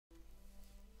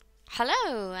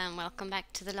Hello and welcome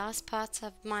back to the last part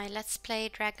of my Let's Play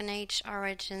Dragon Age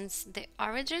Origins, the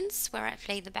Origins, where I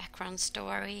play the background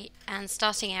story and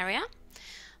starting area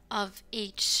of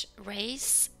each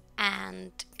race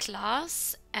and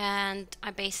class, and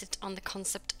I base it on the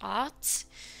concept art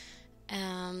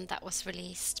that was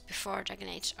released before Dragon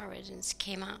Age Origins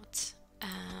came out.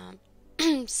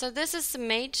 So this is the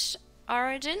Mage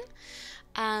Origin,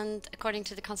 and according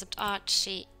to the concept art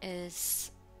she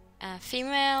is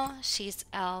female, she's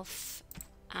elf,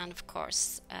 and of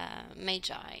course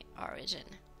Magi Origin.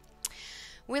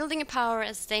 Wielding a power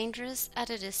as dangerous as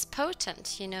it is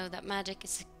potent, you know that magic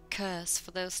is a curse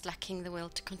for those lacking the will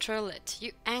to control it.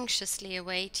 You anxiously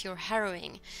await your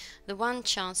harrowing, the one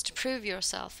chance to prove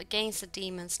yourself against the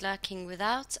demons lurking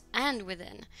without and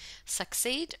within.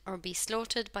 Succeed or be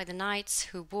slaughtered by the knights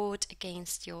who ward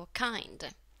against your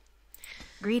kind.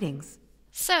 Greetings.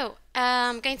 So,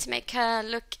 I'm going to make her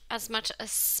look as much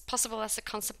as possible as a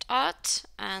concept art,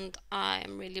 and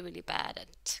I'm really bad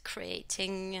at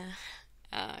creating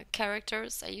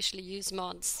characters. I usually use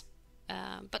mods,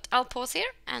 but I'll pause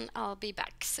here and I'll be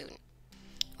back soon.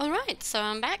 Alright, so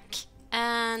I'm back,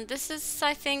 and this is,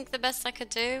 I think, the best I could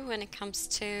do when it comes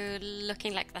to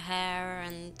looking like the hair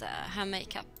and her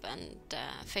makeup and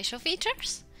facial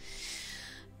features.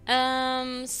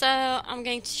 So I'm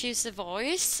going to choose a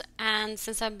voice, and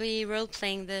since I'll be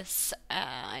role-playing this,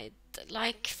 I'd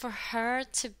like for her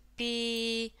to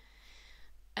be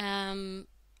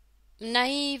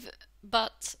naive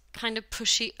but kind of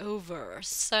pushy over.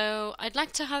 So I'd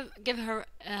like to give her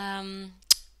a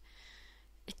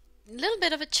little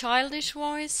bit of a childish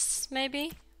voice,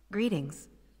 maybe. Greetings.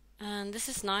 And this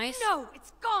is nice. No,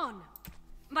 it's gone!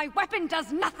 My weapon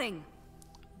does nothing!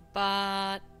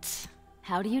 But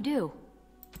How do you do?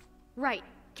 Right,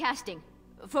 casting.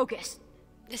 Focus.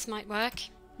 this might work.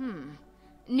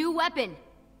 New weapon!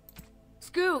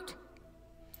 Scoot!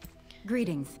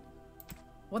 Greetings.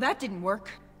 Well, that didn't work.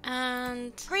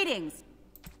 And Greetings.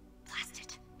 Blast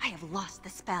it. I have lost the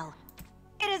spell.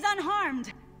 It is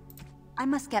unharmed. I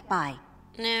must get by.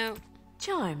 no.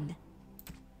 Charmed.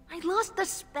 I lost the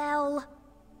spell.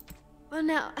 Well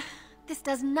now, this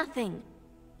does nothing.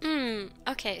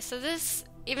 Okay, so this,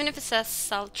 even if it says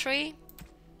sultry,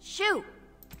 Shoot!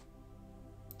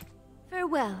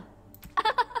 Farewell.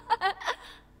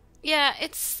 yeah,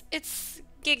 it's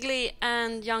giggly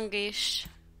and youngish.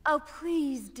 Oh,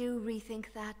 please do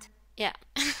rethink that. Yeah.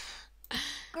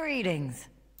 Greetings.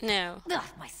 No. Ugh,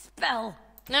 my spell.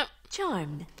 No.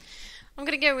 Charmed. I'm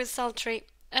gonna go with sultry.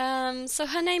 So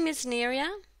her name is Neria,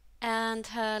 and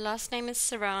her last name is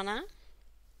Surana.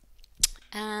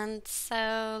 And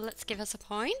so let's give her some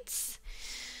points.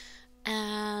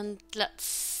 And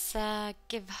let's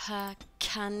give her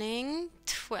cunning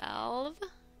 12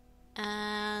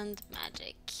 and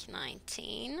magic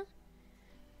 19.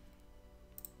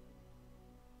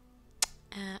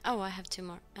 Oh, I have two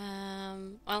more.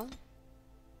 Well,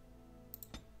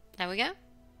 there we go.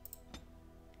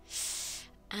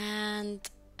 And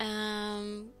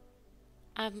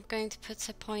I'm going to put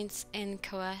her points in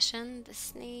coercion.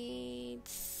 This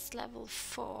needs level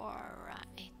 4,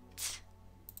 right?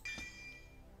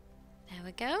 There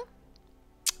we go.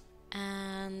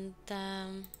 And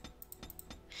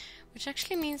which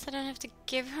actually means I don't have to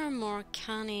give her more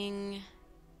cunning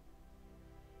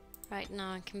right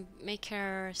now. I can make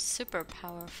her super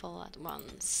powerful at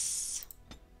once.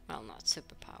 Well, not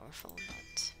super powerful,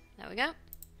 but there we go.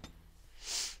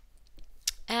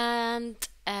 And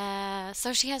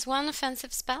so she has one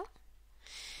offensive spell,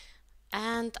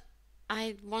 and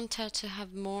I want her to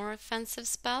have more offensive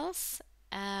spells.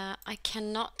 I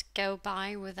cannot go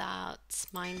by without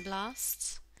Mind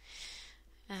Blasts.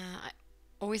 I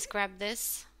always grab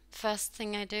this first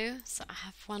thing I do, so I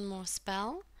have one more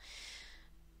spell.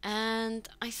 And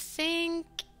I think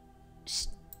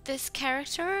this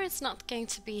character is not going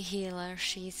to be a healer,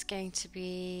 she's going to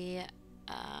be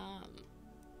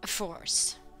a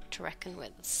force to reckon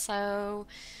with. So,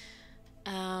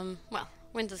 well,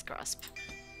 Winter's Grasp.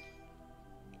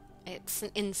 It's an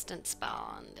instant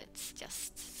spell and it's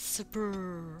just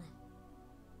super.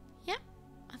 Yeah,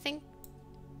 I think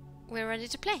we're ready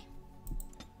to play.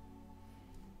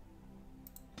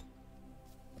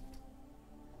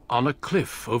 On a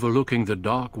cliff overlooking the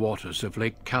dark waters of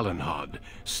Lake Calenhad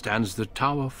stands the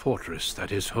tower fortress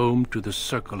that is home to the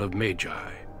Circle of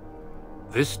Magi.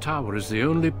 This tower is the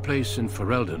only place in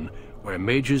Ferelden where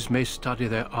mages may study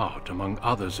their art among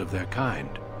others of their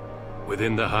kind.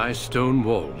 Within the high stone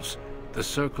walls, the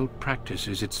Circle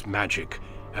practices its magic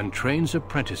and trains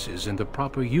apprentices in the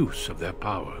proper use of their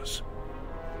powers.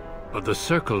 But the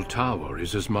Circle Tower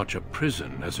is as much a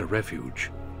prison as a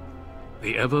refuge.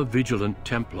 The ever-vigilant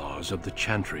Templars of the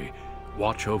Chantry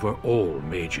watch over all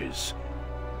mages,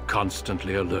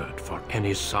 constantly alert for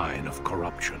any sign of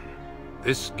corruption.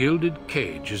 This gilded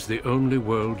cage is the only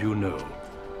world you know.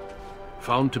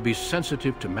 Found to be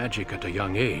sensitive to magic at a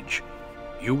young age,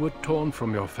 you were torn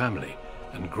from your family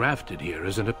and grafted here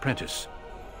as an apprentice.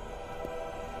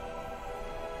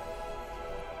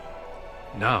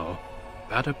 Now,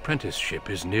 that apprenticeship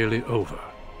is nearly over.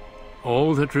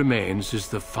 All that remains is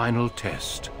the final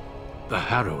test, the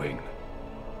harrowing.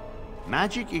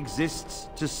 Magic exists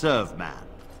to serve man,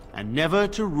 and never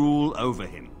to rule over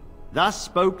him. Thus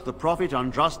spoke the prophet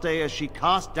Andraste as she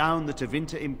cast down the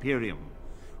Tevinter Imperium,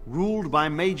 ruled by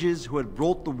mages who had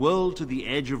brought the world to the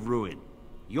edge of ruin.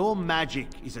 Your magic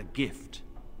is a gift,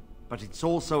 but it's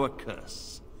also a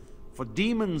curse. For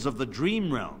demons of the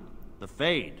Dream Realm, the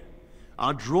Fade,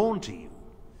 are drawn to you,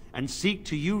 and seek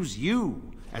to use you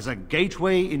as a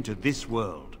gateway into this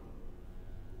world.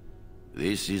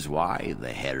 This is why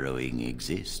the harrowing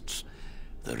exists.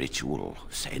 The ritual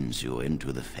sends you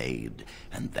into the Fade,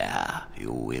 and there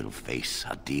you will face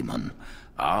a demon,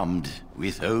 armed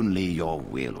with only your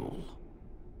will.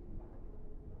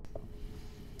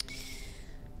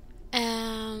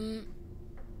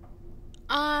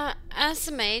 As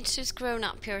a mage who's grown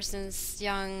up here since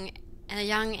a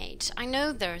young age, I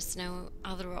know there's no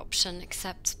other option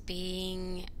except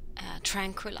being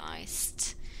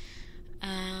tranquilized.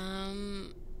 I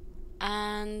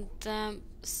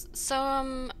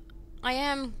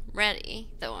am ready,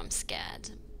 though I'm scared.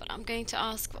 But I'm going to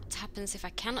ask what happens if I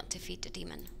cannot defeat the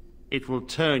demon. It will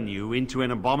turn you into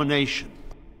an abomination,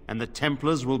 and the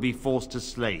Templars will be forced to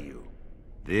slay you.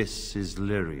 This is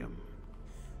Lyrium,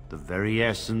 the very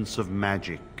essence of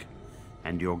magic,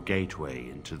 and your gateway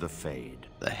into the Fade.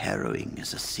 The harrowing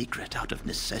is a secret out of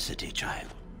necessity,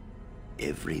 child.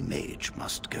 Every mage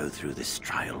must go through this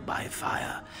trial by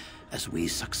fire. As we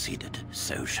succeeded,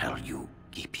 so shall you.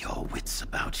 Keep your wits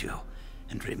about you,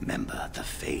 and remember the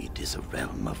Fade is a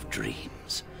realm of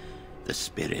dreams. The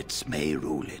spirits may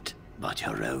rule it, but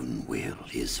your own will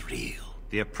is real.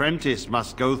 The apprentice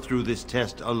must go through this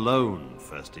test alone,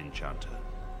 First Enchanter.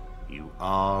 You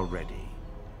are ready.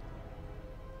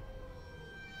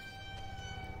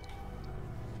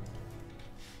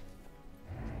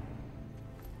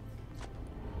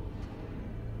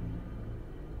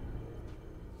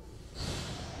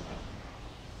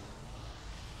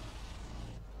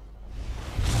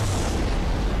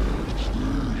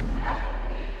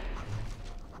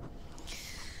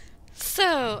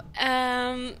 So,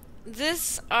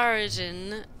 this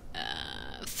origin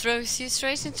throws you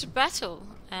straight into battle.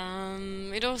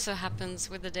 It also happens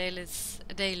with the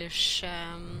Dalish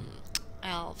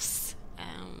elves.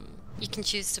 You can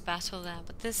choose to battle there,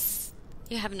 but this,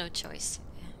 you have no choice.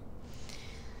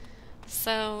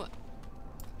 So,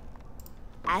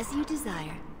 As you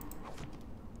desire.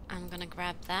 I'm gonna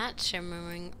grab that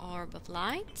Shimmering Orb of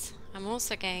Light. I'm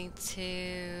also going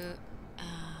to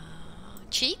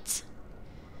cheat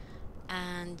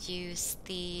and use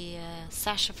the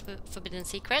Sash of Forbidden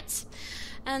Secrets.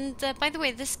 And by the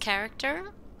way, this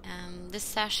character, this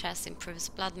sash has improves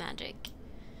blood magic.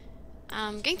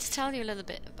 I'm going to tell you a little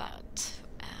bit about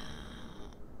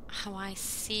how I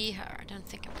see her. I don't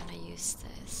think I'm gonna use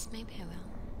this. Maybe I will.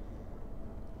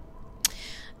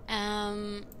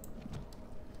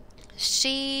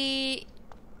 She,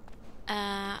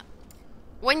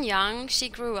 when young, she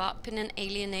grew up in an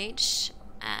alien age,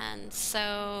 and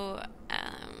so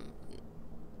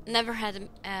never had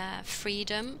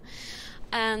freedom,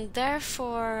 and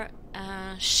therefore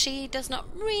she does not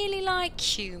really like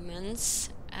humans,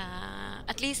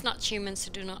 at least not humans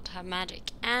who do not have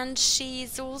magic. And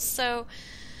she's also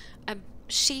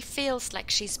she feels like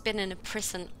she's been in a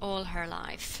prison all her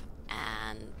life,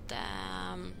 and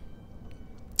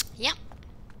yeah,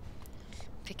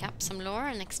 pick up some lore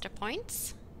and extra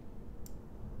points,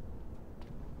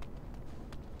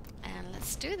 and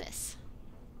let's do this.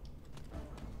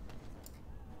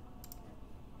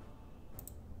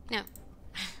 No.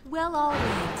 Well, all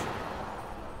right.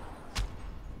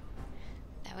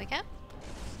 There we go.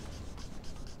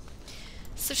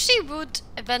 So she would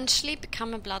eventually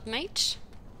become a blood mage,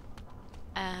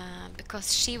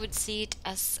 because she would see it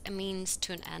as a means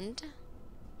to an end.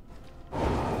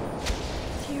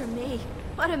 Dear me,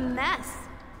 what a mess.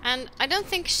 And I don't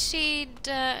think she's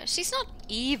not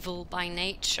evil by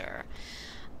nature,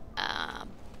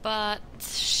 but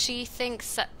she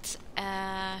thinks that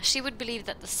she would believe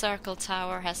that the Circle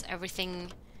Tower has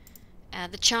everything.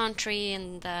 The Chantry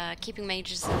and keeping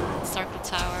mages in the Circle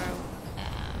Tower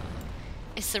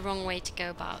is the wrong way to go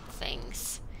about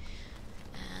things.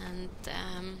 And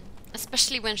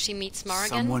Especially when she meets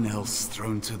Morrigan. Someone else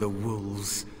thrown to the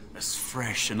wolves, as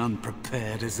fresh and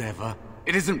unprepared as ever.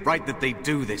 It isn't right that they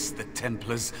do this, the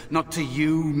Templars. Not to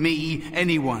you, me,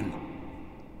 anyone.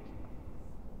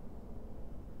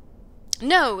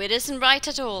 No, it isn't right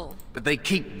at all. But they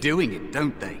keep doing it,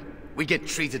 don't they? We get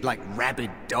treated like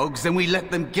rabid dogs and we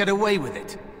let them get away with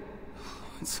it.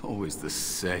 It's always the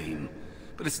same.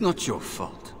 But it's not your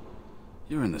fault.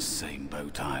 You're in the same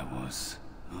boat I was,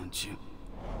 aren't you?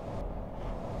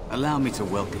 Allow me to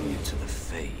welcome you to the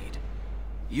Fade.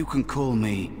 You can call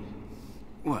me,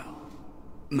 well,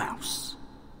 Mouse.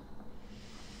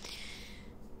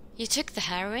 You took the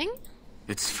harrowing?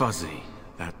 It's fuzzy,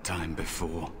 that time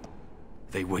before.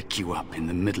 They wake you up in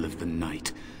the middle of the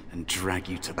night and drag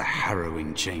you to the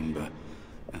harrowing chamber.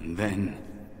 And then,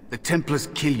 the Templars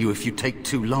kill you if you take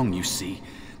too long, you see.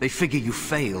 They figure you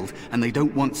failed, and they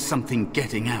don't want something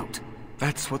getting out.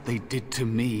 That's what they did to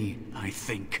me, I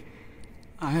think.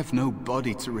 I have no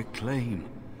body to reclaim,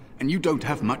 and you don't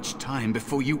have much time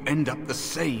before you end up the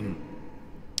same.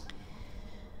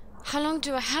 How long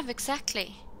do I have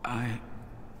exactly? I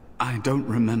don't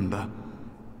remember.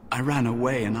 I ran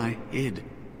away and I hid.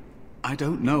 I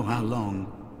don't know how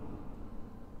long.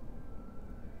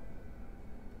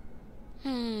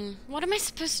 What am I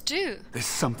supposed to do? There's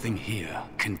something here,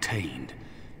 contained,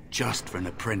 just for an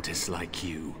apprentice like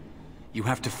you. You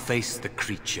have to face the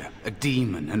creature, a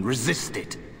demon, and resist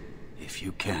it. If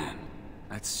you can.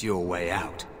 That's your way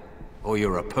out. Or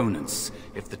your opponent's,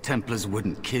 if the Templars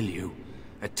wouldn't kill you.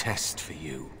 A test for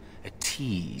you. A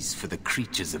tease for the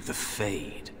creatures of the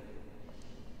Fade.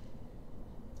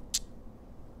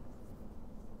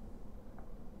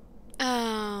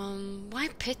 Why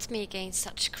pit me against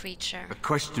such a creature? A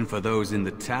question for those in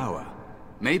the tower.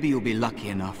 Maybe you'll be lucky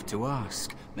enough to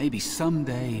ask. Maybe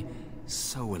someday,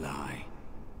 so will I.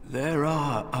 There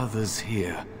are others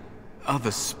here. Other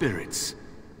spirits.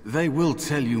 They will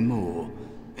tell you more.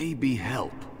 Maybe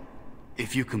help.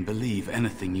 If you can believe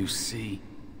anything you see.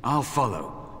 I'll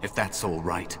follow, if that's all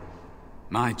right.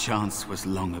 My chance was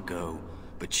long ago.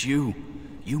 But you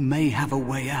may have a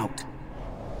way out.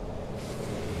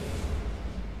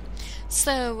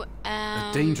 So,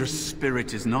 A dangerous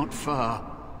spirit is not far.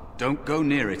 Don't go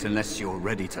near it unless you're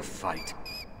ready to fight.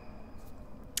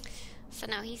 So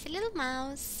now he's a little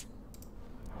mouse.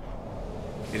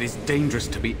 It is dangerous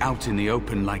to be out in the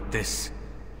open like this.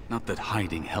 Not that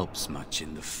hiding helps much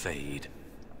in the Fade.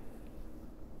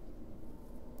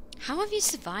 How have you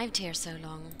survived here so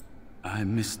long? I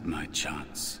missed my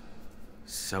chance.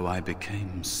 So I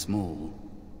became small.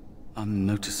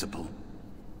 Unnoticeable.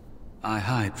 I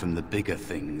hide from the bigger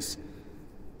things.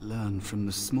 Learn from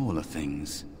the smaller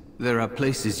things. There are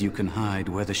places you can hide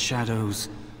where the shadows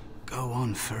go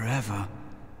on forever.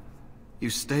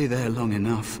 You stay there long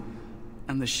enough,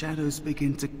 and the shadows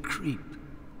begin to creep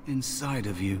inside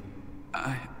of you.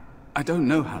 I don't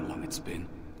know how long it's been.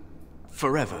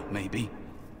 Forever, maybe.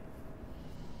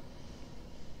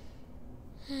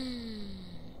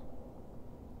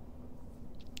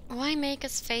 Why make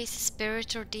us face a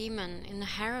spirit or demon in the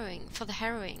harrowing, for the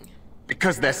harrowing?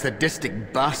 Because they're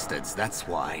sadistic bastards, that's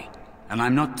why. And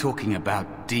I'm not talking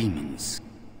about demons.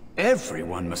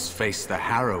 Everyone must face the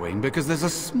harrowing because there's a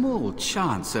small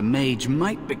chance a mage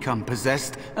might become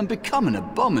possessed and become an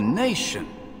abomination.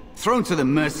 Thrown to the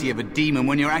mercy of a demon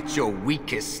when you're at your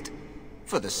weakest.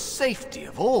 For the safety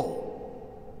of all.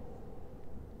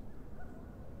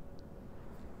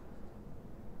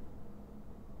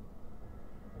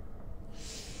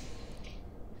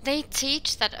 They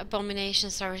teach that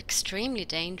abominations are extremely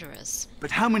dangerous. But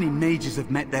how many mages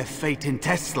have met their fate in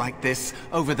tests like this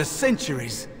over the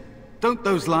centuries? Don't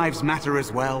those lives matter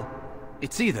as well?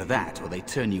 It's either that or they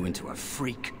turn you into a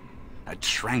freak. A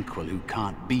tranquil who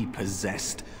can't be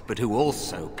possessed, but who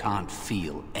also can't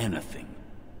feel anything.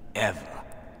 Ever.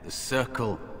 The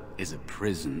circle is a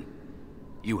prison.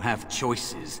 You have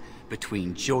choices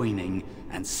between joining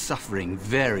and suffering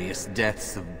various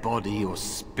deaths of body or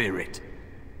spirit.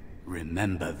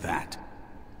 Remember that.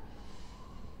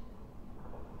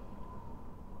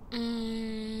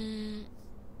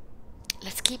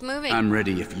 Let's keep moving. I'm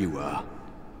ready if you are.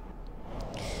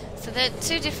 So there are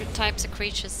two different types of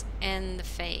creatures in the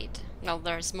Fade. Well,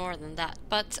 there's more than that.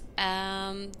 But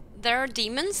there are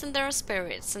demons and there are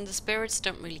spirits. And the spirits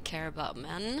don't really care about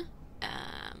men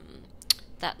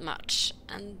that much.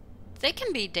 And they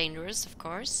can be dangerous, of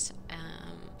course.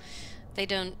 They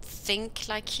don't think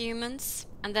like humans.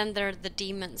 And then there are the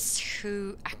demons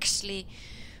who actually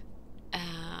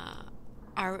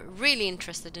are really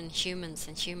interested in humans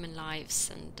and human lives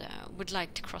and would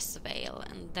like to cross the veil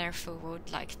and therefore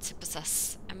would like to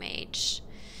possess a mage.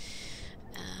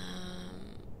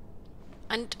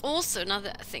 And also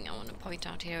another thing I want to point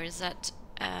out here is that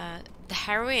the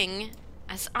harrowing,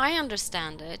 as I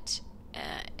understand it,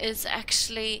 is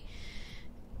actually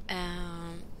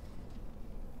a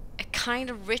kind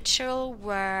of ritual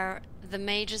where the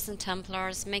mages and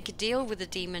Templars make a deal with the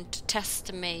demon to test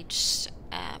the mage's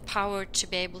power to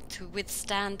be able to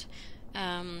withstand,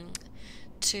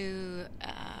 to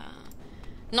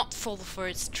not fall for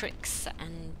its tricks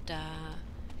and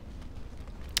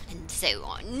so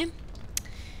on.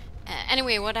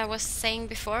 Anyway, what I was saying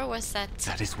before was that...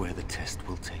 That is where the test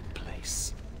will take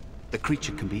place. The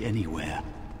creature can be anywhere,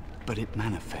 but it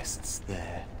manifests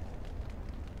there.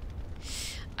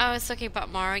 I was talking about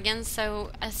Morrigan,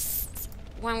 so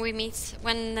when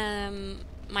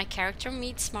my character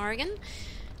meets Morrigan,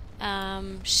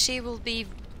 she will be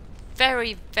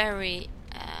very, very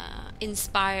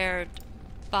inspired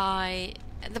by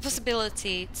the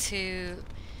possibility to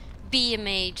be a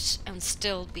mage and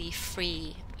still be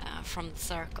free from the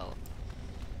circle.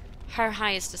 Her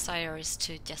highest desire is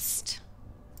to just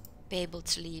be able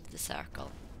to leave the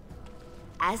circle.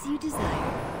 As you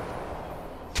desire.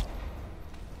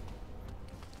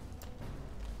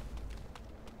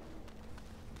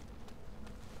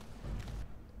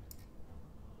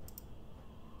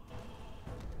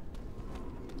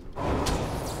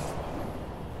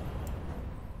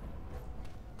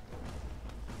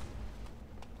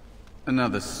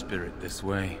 Another spirit this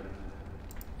way.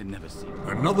 It never seemed...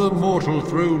 Another mortal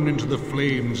thrown into the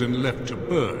flames and left to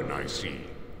burn, I see.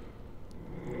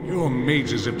 Your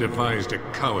mages have devised a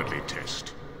cowardly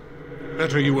test.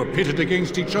 Better you were pitted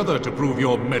against each other to prove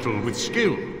your mettle with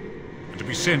skill, and to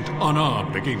be sent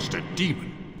unarmed against a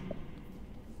demon.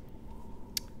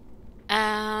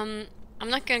 I'm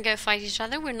not going to go fight each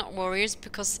other. We're not warriors,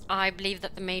 because I believe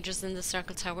that the mages in the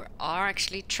Circle Tower are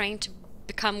actually trained to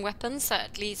become weapons.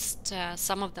 At least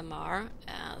some of them are.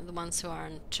 The ones who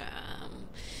aren't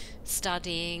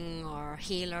studying or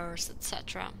healers,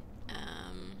 etc.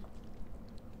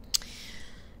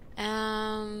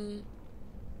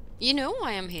 You know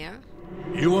why I'm here.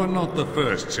 You are not the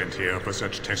first sent here for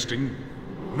such testing,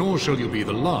 nor shall you be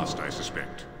the last, I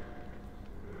suspect.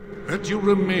 That you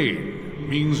remain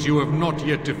means you have not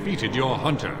yet defeated your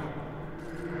hunter.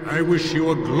 I wish you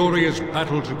a glorious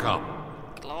battle to come.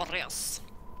 Glorious.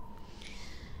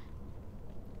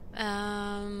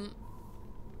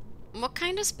 What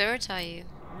kind of spirit are you?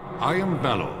 I am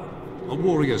Valor, a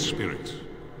warrior spirit.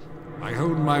 I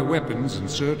hone my weapons in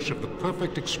search of the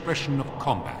perfect expression of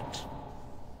combat.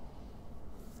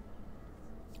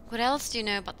 What else do you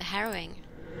know about the harrowing?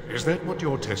 Is that what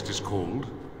your test is called?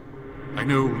 I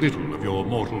know little of your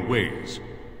mortal ways.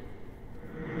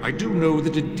 I do know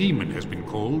that a demon has been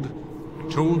called,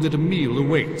 and told that a meal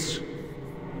awaits.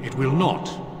 It will not,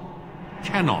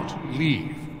 cannot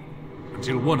leave,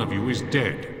 until one of you is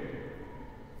dead.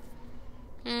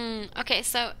 Okay,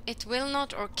 so it will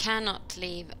not or cannot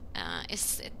leave.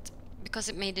 Is it because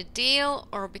it made a deal,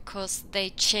 or because they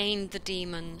chained the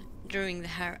demon during the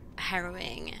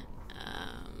harrowing?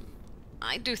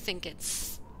 I do think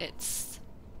it's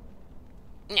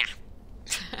yeah.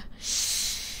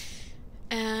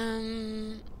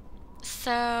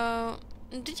 So,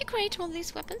 did you create all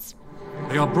these weapons?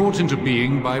 They are brought into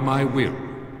being by my will.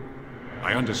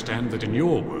 I understand that in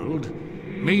your world,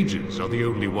 mages are the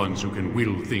only ones who can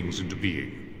will things into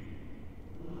being.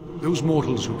 Those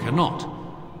mortals who cannot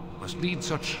must lead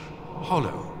such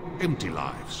hollow, empty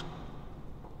lives.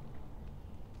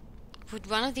 Would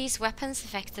one of these weapons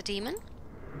affect the demon?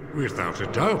 Without a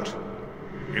doubt.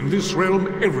 In this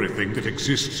realm, everything that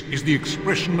exists is the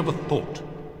expression of a thought.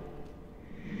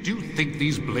 Do you think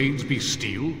these blades be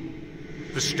steel?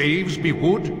 The staves be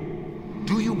wood?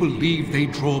 Do you believe they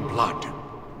draw blood?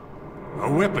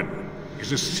 A weapon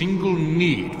is a single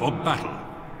need for battle,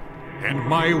 and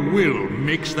my will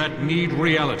makes that need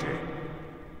reality.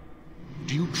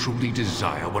 Do you truly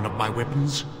desire one of my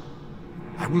weapons?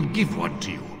 I will give one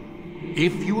to you,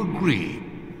 if you agree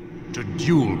to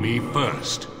duel me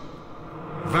first.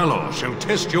 Valor shall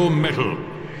test your mettle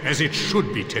as it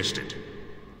should be tested.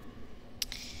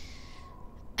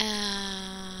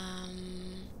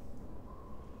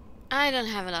 I don't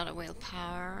have a lot of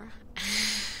willpower.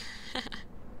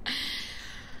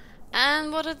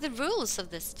 And what are the rules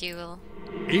of this duel?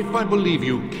 If I believe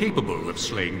you capable of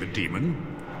slaying the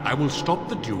demon, I will stop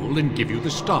the duel and give you the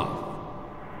staff.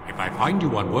 If I find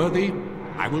you unworthy,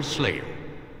 I will slay you.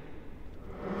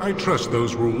 I trust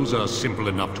those rules are simple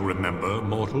enough to remember,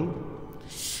 mortal.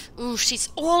 Ooh, she's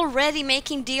already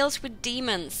making deals with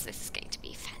demons. This is going to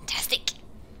be fantastic.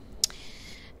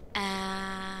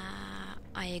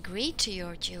 I agree to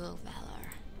your duel,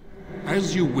 Valor.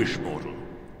 As you wish, mortal.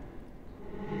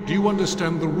 Do you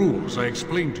understand the rules I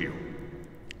explained to you?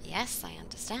 Yes, I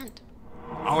understand.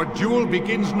 Our duel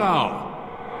begins now.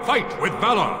 Fight with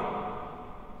valor!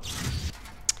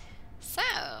 So,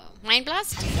 Mind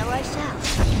Blast. So I shall.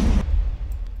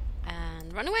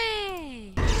 And run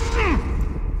away!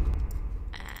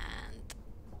 And...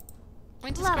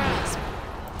 Winter's Grasp.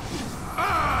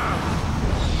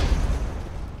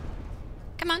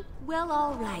 Come on. Well,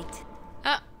 all right.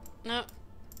 Oh, no.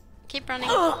 Keep running.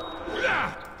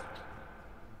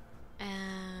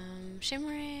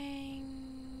 Shimmering.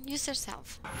 Use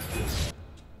yourself.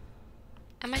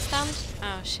 Am I stunned?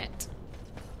 Oh shit.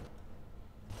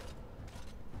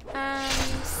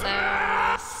 I'm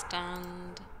so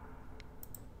stunned.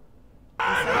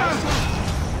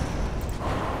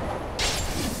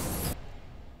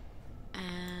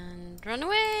 And run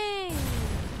away!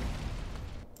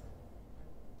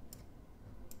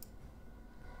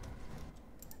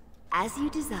 As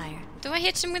you desire. Do I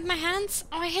hit him with my hands?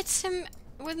 Oh, I hit him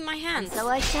with my hands. So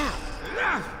I shall.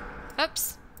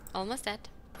 Oops. Almost dead.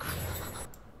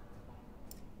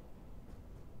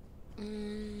 I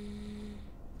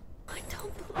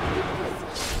don't believe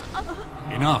this.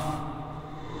 Enough.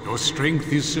 Your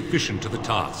strength is sufficient to the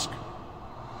task.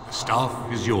 The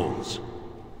staff is yours.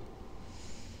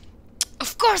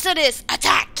 Of course it is!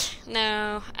 Attack!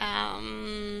 No,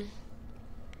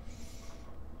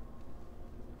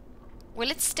 will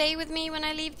it stay with me when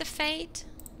I leave the Fade?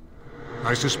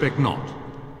 I suspect not.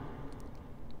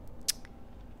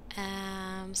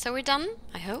 So we're done,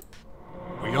 I hope.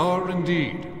 We are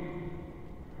indeed.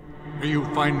 May you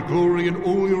find glory in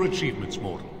all your achievements,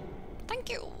 mortal. Thank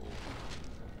you.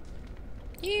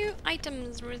 New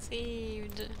items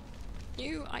received.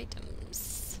 New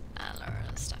items. Valor,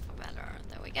 stuff of valor.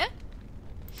 There we go.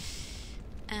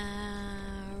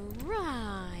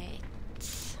 Right.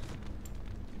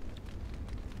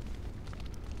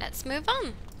 Let's move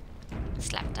on.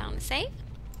 Slap down the save.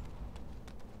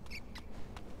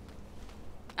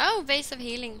 Oh, Vase of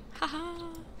Healing. Haha.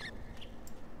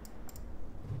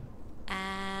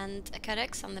 And a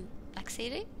Codex on the Black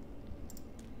CD.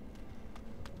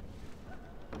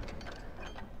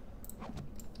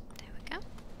 There we go.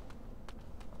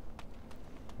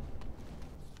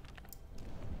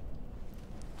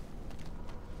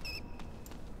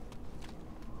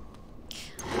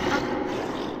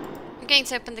 I'm going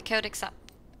to open the Codex up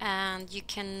and you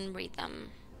can read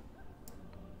them.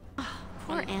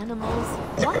 Poor animals.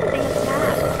 Why did they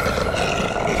attack?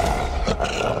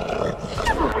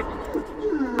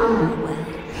 Oh well.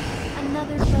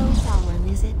 Another Joe Fallon,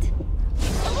 is it?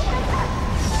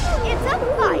 It's a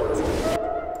fight!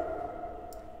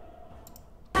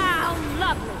 How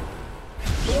lovely!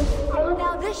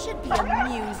 Now this should be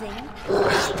amusing.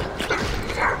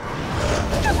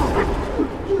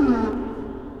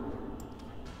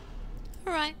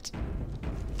 Alright.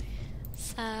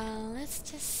 So let's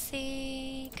just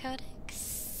see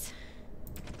Codex.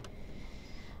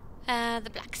 The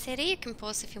Black City you can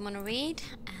pause if you want to read,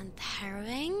 and the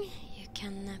Harrowing you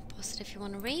can pause it if you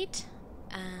want to read,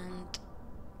 and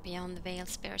Beyond the Veil,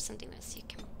 Spears and Demons you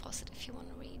can pause it if you want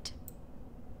to read.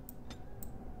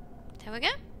 There we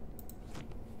go.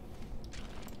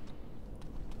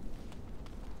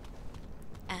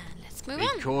 And let's move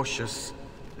on. Be cautious.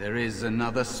 There is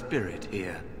another spirit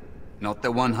here. Not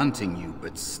the one hunting you,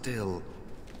 but still.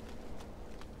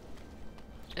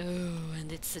 Oh,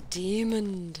 and it's a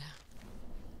demon.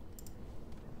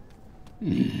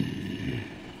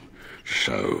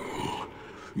 So,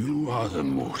 you are the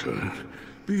mortal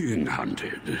being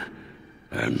hunted.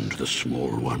 And the small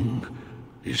one,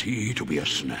 is he to be a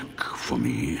snack for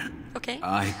me? Okay.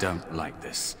 I don't like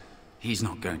this. He's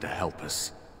not going to help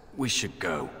us. We should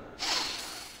go.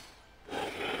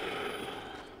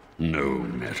 No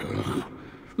matter.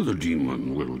 The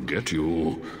demon will get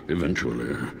you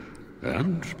eventually.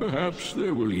 And perhaps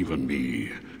there will even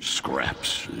be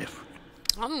scraps left.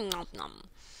 What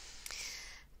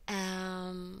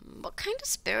kind of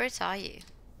spirit are you?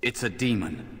 It's a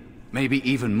demon. Maybe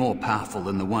even more powerful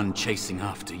than the one chasing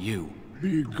after you.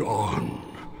 Be gone.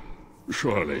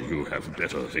 Surely you have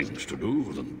better things to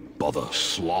do than bother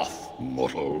sloth,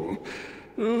 mortal.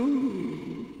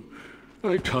 Oh,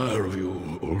 I tire of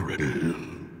you already.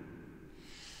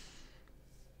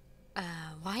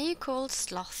 Why are you called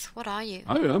Sloth? What are you?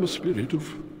 I am a spirit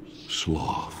of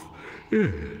sloth.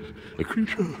 Yes, a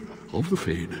creature of the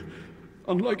Fade.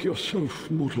 Unlike yourself,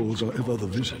 mortals are ever the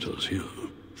visitors here.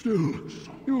 Still,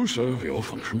 you serve your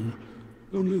function.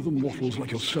 Only the mortals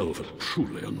like yourself are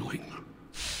truly annoying.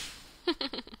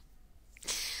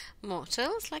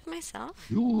 Mortals like myself?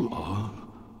 You are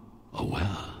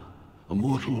aware. A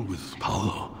mortal with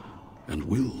power. and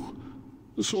will.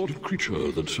 The sort of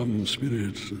creature that some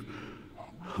spirits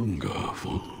hunger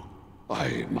for.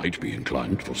 I might be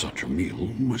inclined for such a meal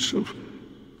myself.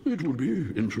 It would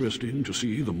be interesting to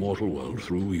see the mortal world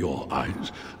through your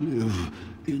eyes, live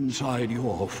inside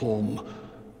your form.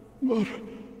 But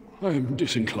I am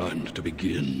disinclined to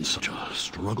begin such a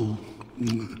struggle.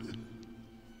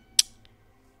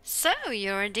 So,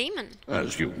 you're a demon.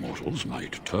 As you mortals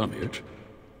might term it.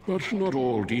 But not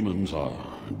all demons are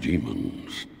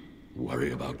demons.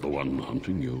 Worry about the one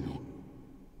hunting you.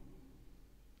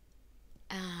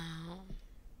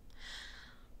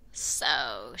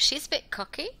 So, she's a bit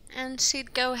cocky, and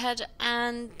she'd go ahead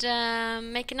and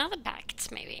make another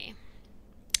pact, maybe.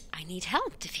 I need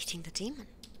help defeating the demon.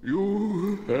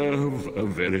 You have a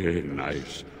very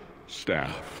nice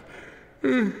staff.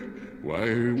 Why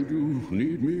would you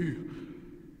need me?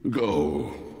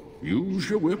 Go. Use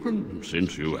your weapon,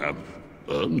 since you have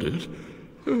earned it.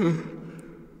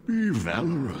 Be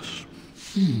valorous.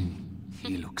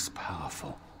 He looks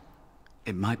powerful.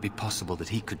 It might be possible that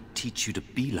he could teach you to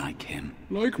be like him.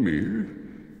 Like me?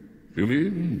 You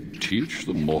mean teach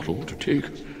the mortal to take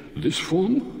this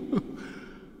form?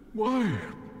 Why,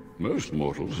 most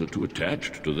mortals are too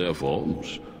attached to their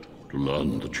forms to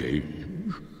learn the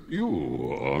change. You,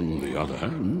 on the other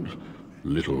hand,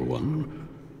 little one,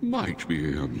 might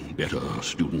be a better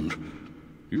student.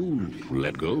 You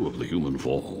let go of the human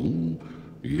form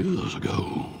years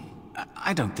ago.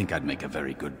 I don't think I'd make a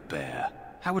very good bear.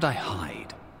 How would I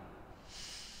hide?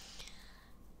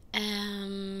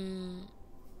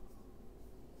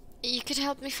 You could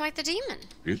help me fight the demon.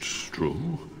 It's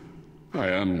true. I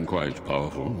am quite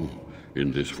powerful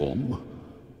in this form,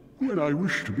 when I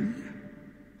wish to be.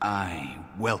 I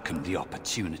welcome the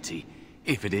opportunity,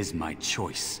 if it is my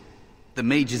choice. The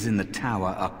mages in the tower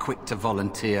are quick to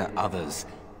volunteer others,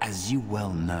 as you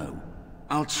well know.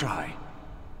 I'll try.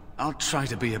 I'll try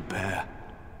to be a bear,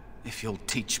 if you'll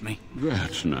teach me.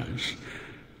 That's nice.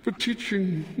 But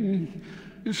teaching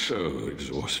is so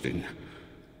exhausting.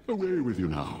 Away with you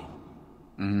now.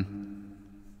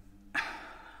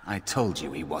 I told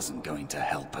you he wasn't going to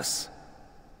help us.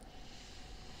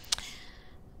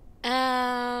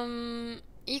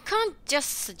 You can't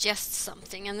just suggest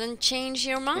something and then change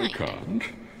your mind. I can't.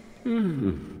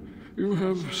 You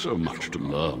have so much to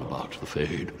learn about the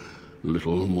Fade,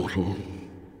 little mortal.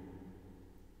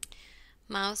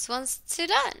 Mouse wants to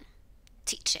learn.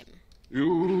 Teach him.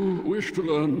 You wish to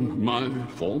learn my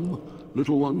form,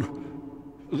 little one?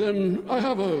 Then I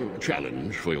have a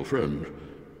challenge for your friend.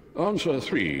 Answer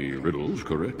 3 riddles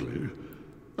correctly,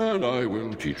 and I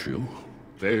will teach you.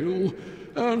 Fail,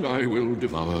 and I will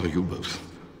devour you both.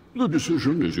 The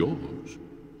decision is yours.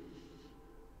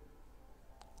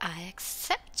 I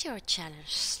accept your challenge,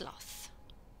 Sloth.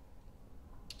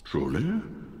 Truly?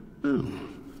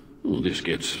 Oh, this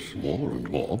gets more and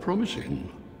more promising.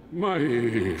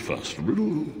 My first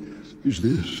riddle is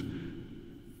this.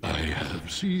 I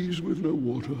have seas with no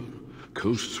water,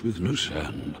 coasts with no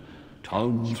sand,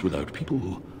 towns without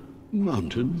people,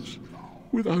 mountains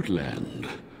without land.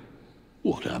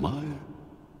 What am I?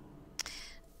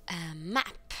 A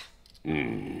map.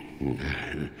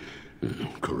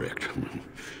 Correct.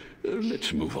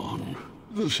 Let's move on.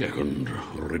 The second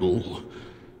riddle.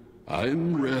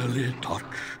 I'm rarely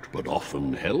touched, but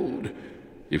often held.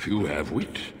 If you have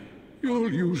wit,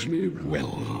 you'll use me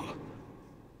well.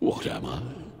 What am I?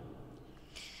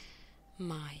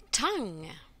 My tongue.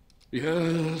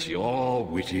 Yes, your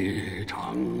witty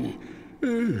tongue.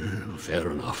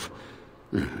 Fair enough.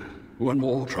 One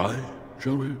more try,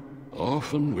 shall we?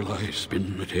 Often will I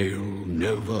spin a tale,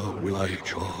 never will I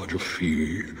charge a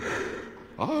fee.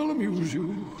 I'll amuse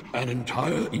you an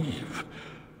entire eve,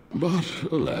 but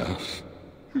alas,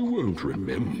 you won't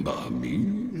remember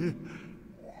me.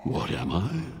 What am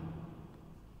I?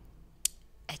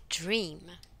 A dream.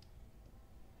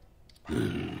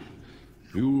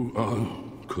 You are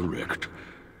correct.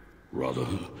 Rather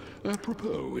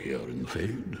apropos here in the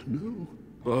Fade, no?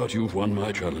 But you've won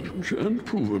my challenge and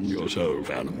proven yourself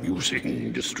an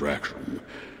amusing distraction.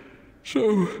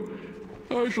 So,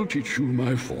 I shall teach you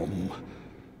my form.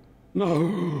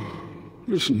 Now,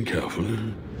 listen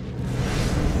carefully.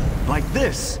 Like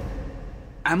this?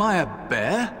 Am I a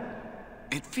bear?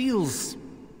 It feels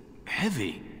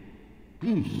heavy.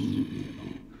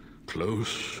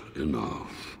 Close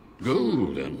enough.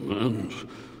 Go then,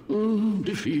 and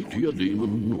defeat your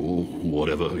demon, or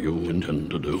whatever you intend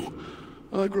to do.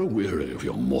 I grow weary of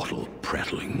your mortal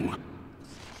prattling.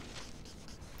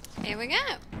 Here we go.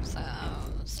 So,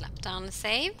 slap down the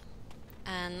save.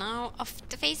 And now off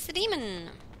to face the demon.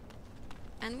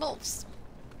 And wolves.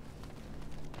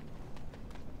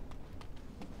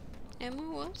 No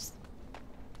more wolves.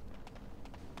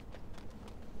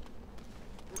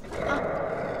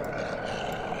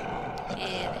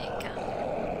 Here they come.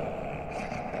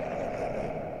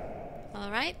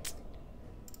 Alright.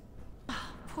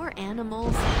 Poor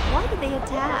animals. Why did they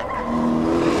attack?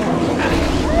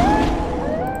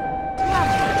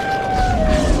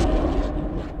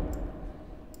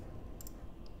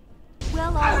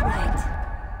 Well, all right.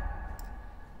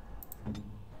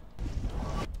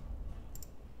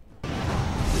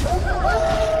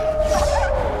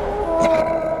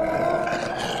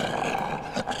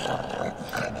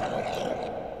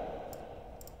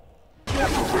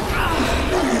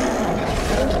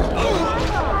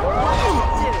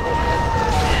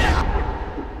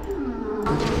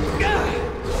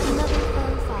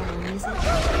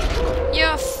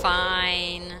 You're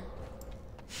fine.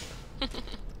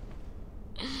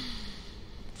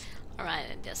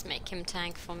 Alright, just make him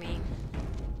tank for me.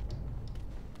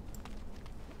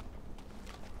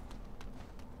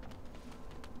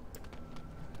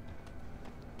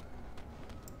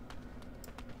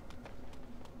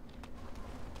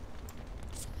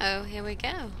 So, here we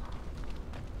go.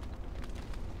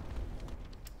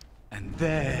 And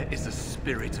there is a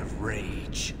spirit of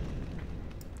rage.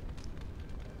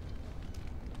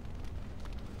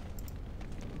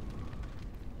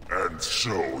 And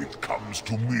so it comes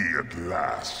to me at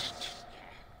last.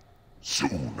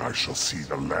 Soon I shall see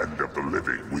the land of the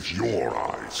living with your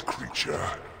eyes, creature.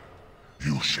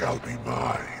 You shall be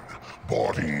mine,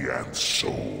 body and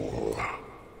soul.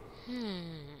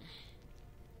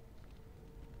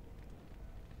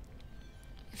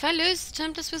 If I lose, the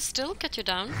Templars will still cut you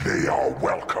down. They are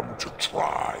welcome to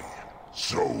try.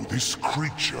 So this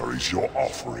creature is your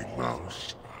offering,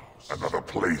 Mouse. Another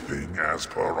plaything as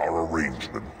per our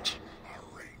arrangement.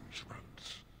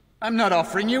 I'm not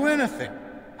offering you anything.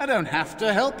 I don't have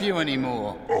to help you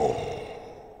anymore. Oh.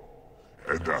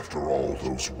 And after all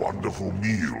those wonderful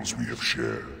meals we have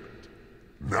shared,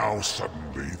 now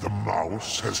suddenly the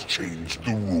mouse has changed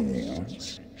the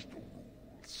rules?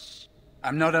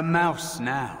 I'm not a mouse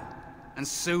now, and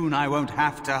soon I won't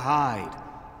have to hide.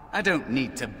 I don't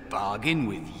need to bargain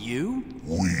with you.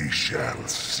 We shall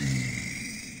see.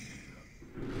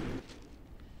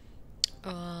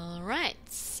 Alright,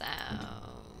 so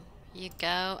you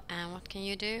go, and what can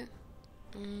you do?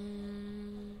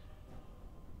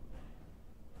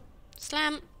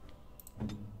 Slam!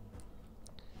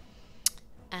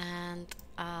 And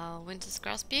I'll Winter's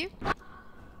Grasp you.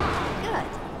 Good.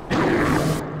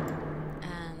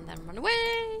 And then run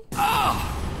away!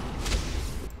 Oh!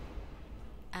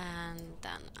 And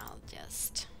then I'll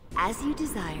just... As you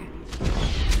desire.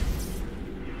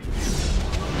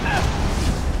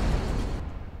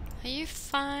 Are you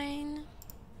fine?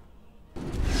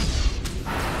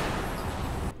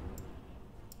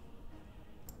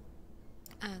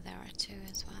 Oh, there are two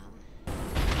as well.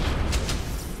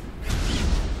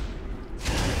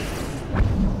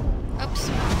 Oops.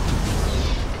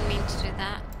 Didn't mean to do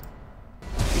that.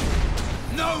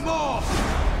 No more!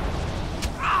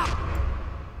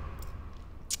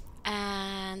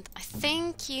 And I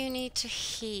think you need to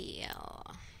heal.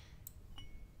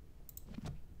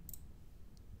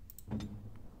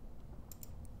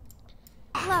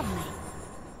 Lovely.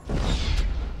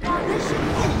 Now this should be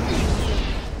easy.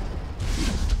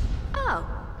 Oh,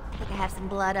 I think I have some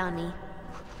blood on me.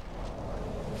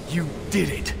 You did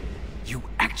it! You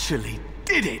actually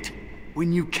did it!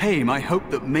 When you came, I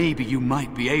hoped that maybe you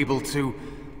might be able to,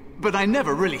 but I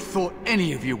never really thought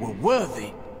any of you were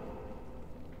worthy.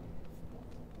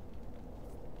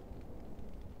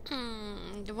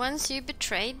 The ones you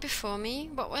betrayed before me,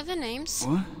 what were their names?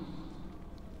 What?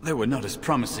 They were not as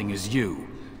promising as you.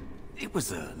 It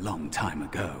was a long time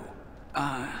ago.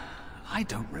 I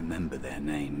don't remember their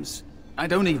names. I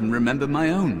don't even remember my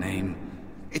own name.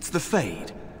 It's the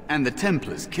Fade, and the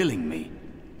Templars killing me,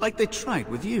 like they tried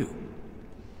with you.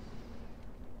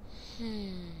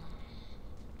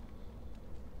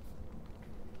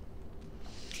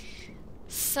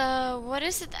 So, what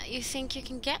is it that you think you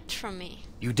can get from me?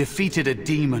 You defeated a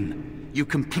demon. You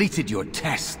completed your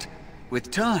test.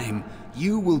 With time,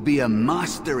 you will be a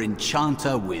master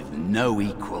enchanter with no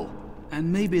equal.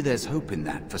 And maybe there's hope in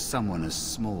that for someone as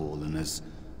small and as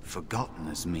forgotten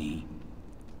as me.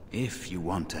 If you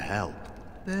want to help,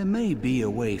 there may be a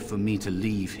way for me to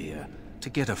leave here, to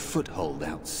get a foothold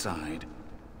outside.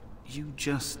 You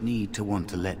just need to want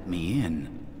to let me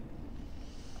in.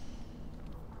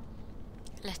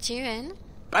 Let you in?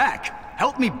 Back!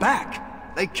 Help me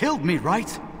back! They killed me,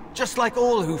 right? Just like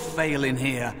all who fail in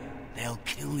here. They'll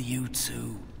kill you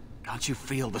too. Can't you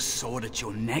feel the sword at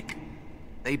your neck?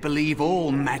 They believe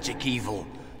all magic evil.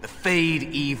 The Fade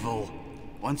evil.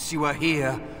 Once you are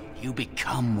here, you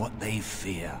become what they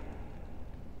fear.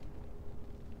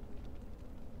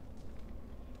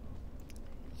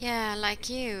 Yeah, like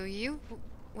you.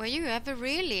 Were you ever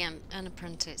really an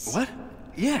apprentice? What?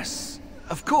 Yes,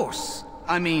 of course.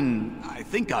 I mean, I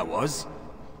think I was.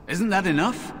 Isn't that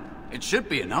enough? It should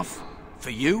be enough. For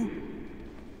you?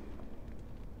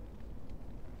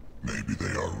 Maybe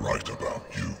they are right about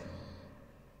you.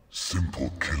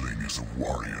 Simple killing is a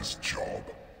warrior's job.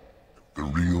 The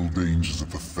real dangers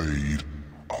of the Fade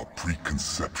are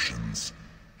preconceptions,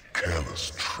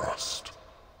 careless trust,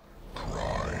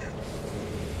 pride.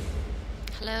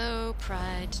 Hello,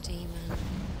 pride demon.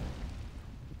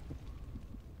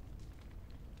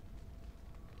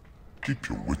 Keep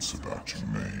your wits about you,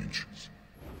 mage.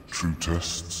 True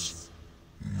tests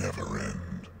never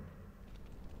end.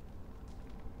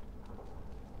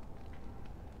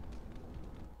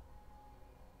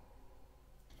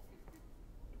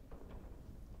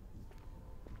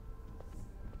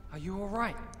 Are you all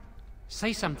right?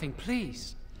 Say something,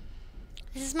 please.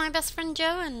 This is my best friend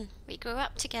Joan. We grew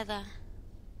up together.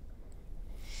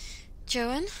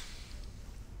 Joan?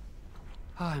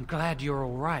 Oh, I'm glad you're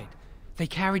all right. They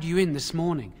carried you in this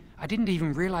morning. I didn't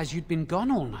even realize you'd been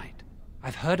gone all night.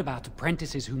 I've heard about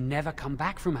apprentices who never come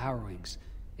back from harrowings.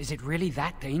 Is it really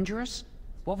that dangerous?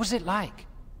 What was it like?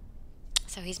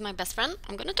 So he's my best friend.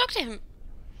 I'm gonna talk to him.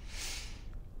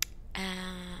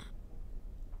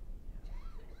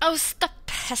 Oh, stop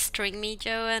pestering me,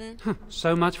 Joan.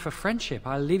 So much for friendship.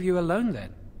 I'll leave you alone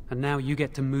then. And now you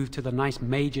get to move to the nice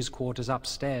mage's quarters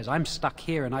upstairs. I'm stuck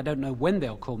here and I don't know when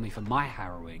they'll call me for my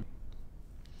harrowing.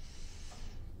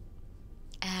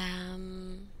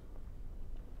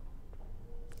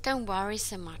 Don't worry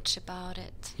so much about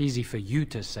it. Easy for you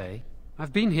to say.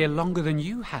 I've been here longer than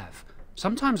you have.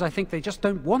 Sometimes I think they just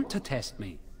don't want to test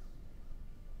me.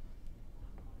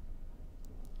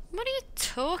 What are you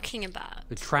talking about?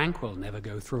 The tranquil never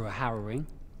go through a harrowing.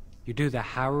 You do the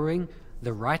harrowing,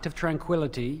 the rite of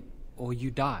tranquility, or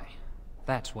you die.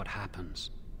 That's what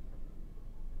happens.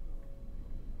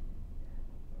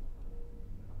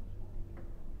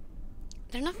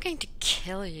 They're not going to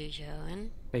kill you,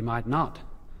 Joan. They might not.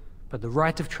 But the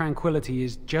rite of tranquility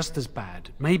is just as bad,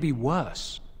 maybe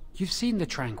worse. You've seen the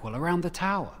tranquil around the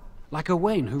tower, like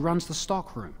Owain who runs the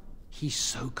stockroom. He's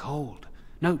so cold.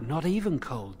 No, not even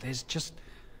cold. There's just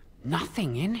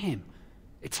nothing in him.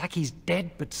 It's like he's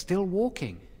dead but still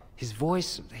walking. His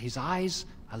voice, his eyes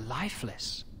are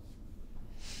lifeless.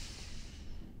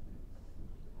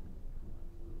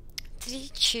 Did he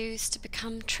choose to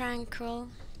become tranquil?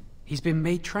 He's been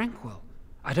made tranquil.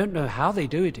 I don't know how they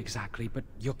do it exactly, but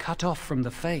you're cut off from the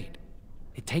Fade.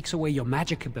 It takes away your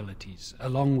magic abilities,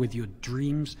 along with your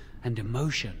dreams and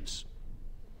emotions.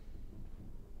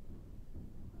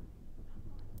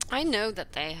 I know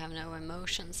that they have no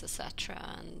emotions,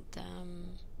 etc.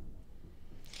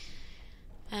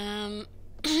 And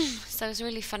so it's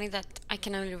really funny that I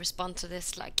can only respond to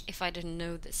this like if I didn't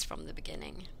know this from the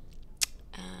beginning.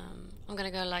 I'm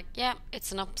gonna go like, yeah,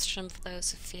 it's an option for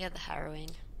those who fear the harrowing.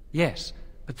 Yes,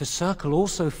 but the circle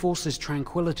also forces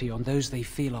tranquility on those they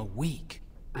feel are weak.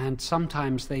 And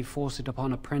sometimes they force it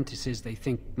upon apprentices they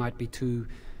think might be too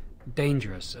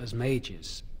dangerous as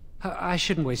mages. I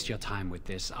shouldn't waste your time with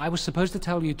this. I was supposed to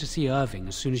tell you to see Irving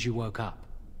as soon as you woke up.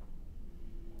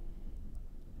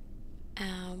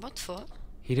 What for?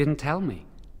 He didn't tell me.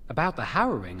 About the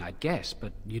harrowing, I'd guess,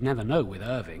 but you never know with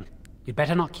Irving. You'd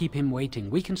better not keep him waiting.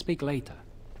 We can speak later.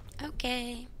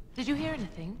 Okay. Did you hear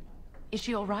anything? Is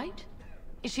she all right?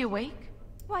 Is she awake?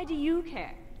 Why do you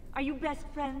care? Are you best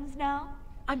friends now?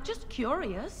 I'm just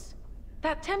curious.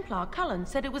 That Templar, Cullen,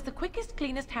 said it was the quickest,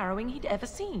 cleanest harrowing he'd ever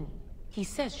seen. He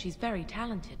says she's very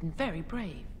talented and very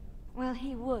brave. Well,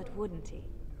 he would, wouldn't he?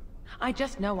 I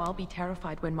just know I'll be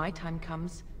terrified when my time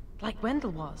comes. Like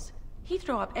Wendell was. He'd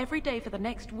throw up every day for the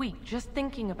next week just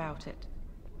thinking about it.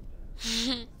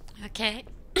 Okay.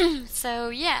 So,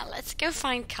 yeah, let's go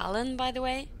find Cullen, by the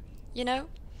way. You know?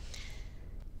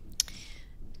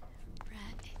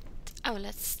 Right. Oh,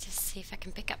 let's just see if I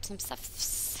can pick up some stuff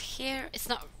here. It's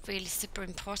not really super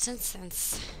important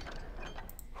since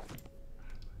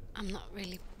I'm not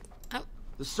really... Oh.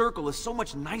 The circle is so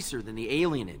much nicer than the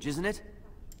alienage, isn't it?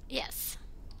 Yes.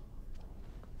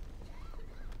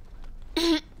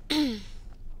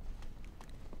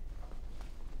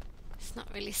 It's not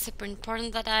really super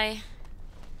important that I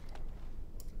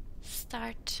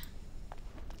start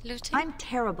looting. I'm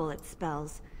terrible at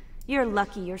spells. You're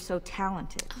lucky you're so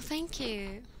talented. Oh, thank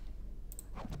you.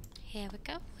 Here we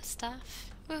go.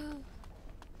 Stuff. Woo.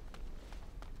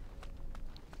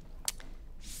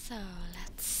 So,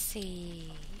 let's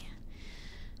see.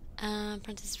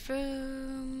 Apprentice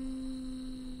room,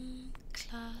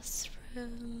 classrooms.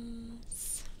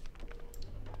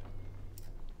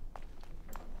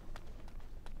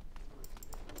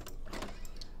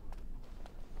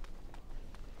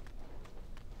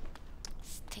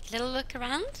 Let's take a little look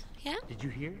around. Yeah. Did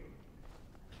you hear?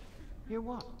 Hear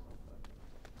what?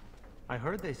 I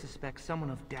heard they suspect someone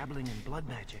of dabbling in blood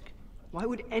magic. Why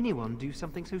would anyone do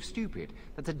something so stupid?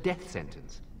 That's a death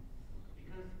sentence.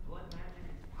 Because blood magic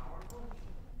is powerful.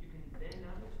 You can bend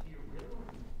others to your will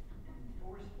and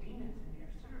force demons into your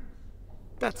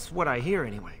service. That's what I hear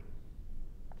anyway.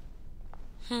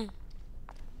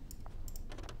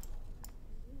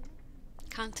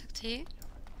 Can't talk to you.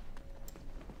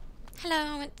 Hello,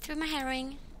 I went through my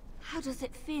harrowing. How does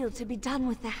it feel to be done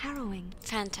with the harrowing?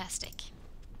 Fantastic.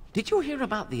 Did you hear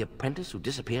about the apprentice who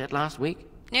disappeared last week?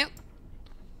 Nope.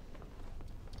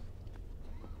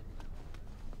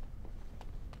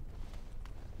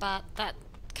 But that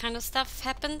kind of stuff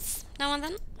happens now and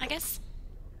then, I guess.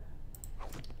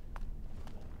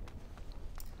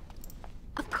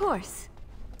 Of course.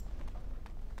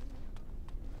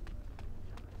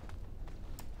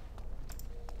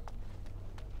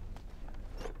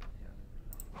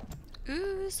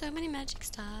 Ooh, so many magic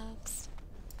stops.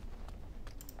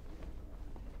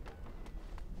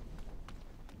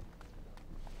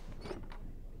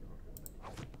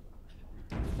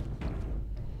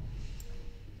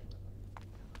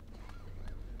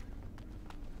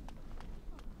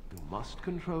 You must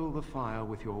control the fire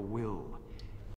with your will.